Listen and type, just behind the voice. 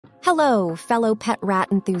Hello, fellow pet rat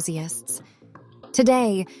enthusiasts.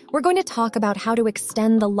 Today, we're going to talk about how to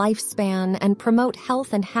extend the lifespan and promote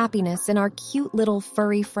health and happiness in our cute little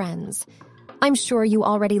furry friends. I'm sure you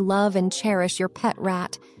already love and cherish your pet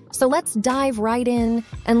rat, so let's dive right in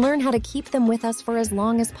and learn how to keep them with us for as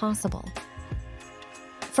long as possible.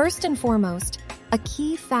 First and foremost, a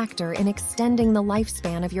key factor in extending the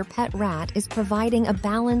lifespan of your pet rat is providing a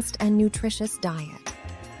balanced and nutritious diet.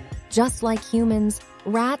 Just like humans,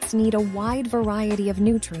 rats need a wide variety of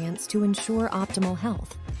nutrients to ensure optimal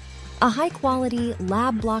health. A high-quality,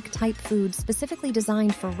 lab-block-type food specifically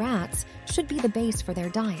designed for rats should be the base for their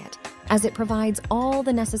diet, as it provides all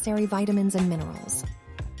the necessary vitamins and minerals.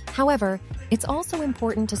 However, it's also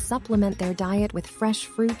important to supplement their diet with fresh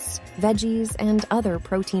fruits, veggies, and other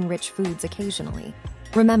protein-rich foods occasionally.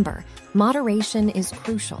 Remember, moderation is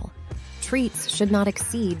crucial. Treats should not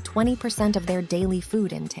exceed 20% of their daily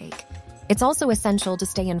food intake. It's also essential to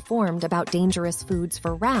stay informed about dangerous foods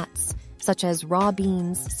for rats, such as raw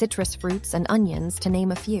beans, citrus fruits, and onions, to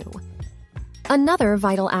name a few. Another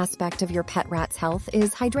vital aspect of your pet rat's health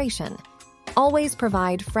is hydration. Always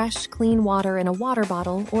provide fresh, clean water in a water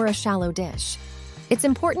bottle or a shallow dish. It's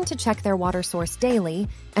important to check their water source daily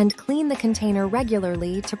and clean the container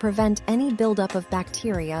regularly to prevent any buildup of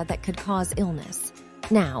bacteria that could cause illness.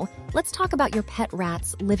 Now, let's talk about your pet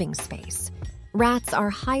rat's living space. Rats are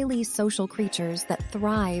highly social creatures that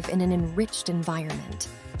thrive in an enriched environment.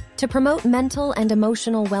 To promote mental and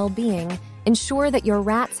emotional well-being, ensure that your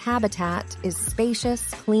rat's habitat is spacious,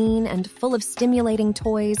 clean, and full of stimulating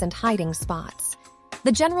toys and hiding spots.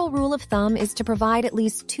 The general rule of thumb is to provide at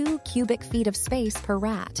least 2 cubic feet of space per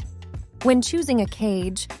rat. When choosing a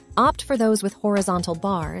cage, opt for those with horizontal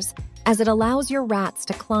bars, as it allows your rats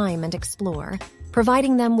to climb and explore,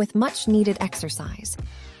 providing them with much-needed exercise.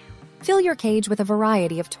 Fill your cage with a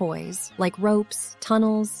variety of toys, like ropes,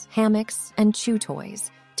 tunnels, hammocks, and chew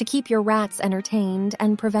toys, to keep your rats entertained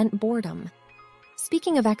and prevent boredom.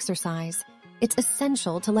 Speaking of exercise, it's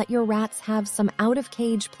essential to let your rats have some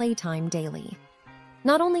out-of-cage playtime daily.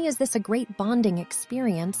 Not only is this a great bonding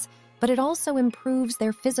experience, but it also improves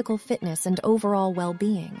their physical fitness and overall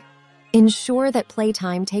well-being. Ensure that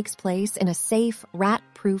playtime takes place in a safe,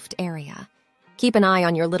 rat-proofed area. Keep an eye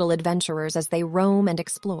on your little adventurers as they roam and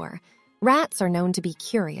explore. Rats are known to be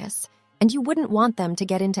curious, and you wouldn't want them to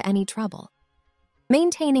get into any trouble.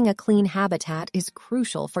 Maintaining a clean habitat is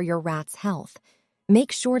crucial for your rat's health.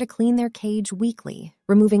 Make sure to clean their cage weekly,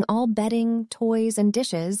 removing all bedding, toys, and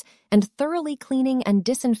dishes, and thoroughly cleaning and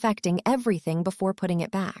disinfecting everything before putting it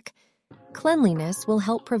back. Cleanliness will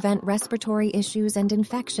help prevent respiratory issues and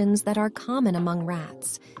infections that are common among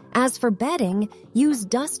rats. As for bedding, use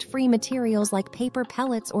dust-free materials like paper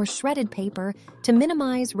pellets or shredded paper to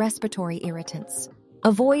minimize respiratory irritants.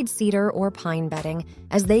 Avoid cedar or pine bedding,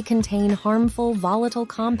 as they contain harmful, volatile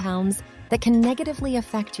compounds that can negatively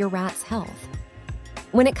affect your rat's health.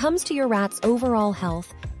 When it comes to your rat's overall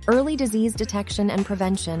health, early disease detection and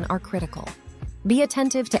prevention are critical. Be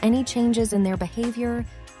attentive to any changes in their behavior,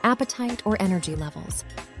 appetite, or energy levels.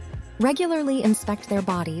 Regularly inspect their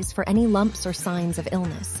bodies for any lumps or signs of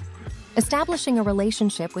illness. Establishing a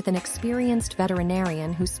relationship with an experienced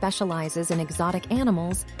veterinarian who specializes in exotic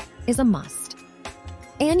animals is a must.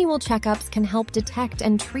 Annual checkups can help detect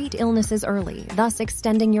and treat illnesses early, thus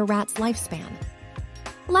extending your rat's lifespan.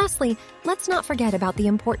 Lastly, let's not forget about the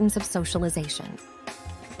importance of socialization.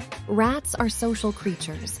 Rats are social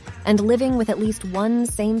creatures, and living with at least one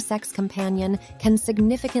same-sex companion can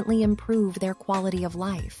significantly improve their quality of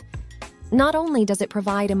life. Not only does it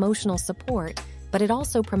provide emotional support, but it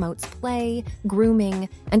also promotes play, grooming,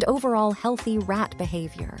 and overall healthy rat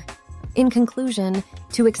behavior. In conclusion,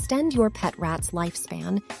 to extend your pet rat's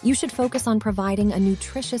lifespan, you should focus on providing a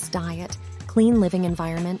nutritious diet, clean living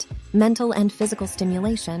environment, mental and physical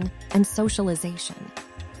stimulation, and socialization.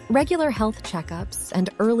 Regular health checkups and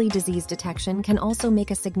early disease detection can also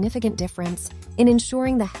make a significant difference in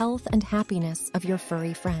ensuring the health and happiness of your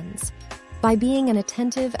furry friends. By being an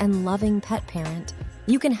attentive and loving pet parent,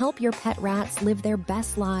 you can help your pet rats live their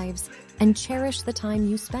best lives and cherish the time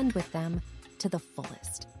you spend with them to the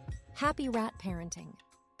fullest. Happy rat parenting!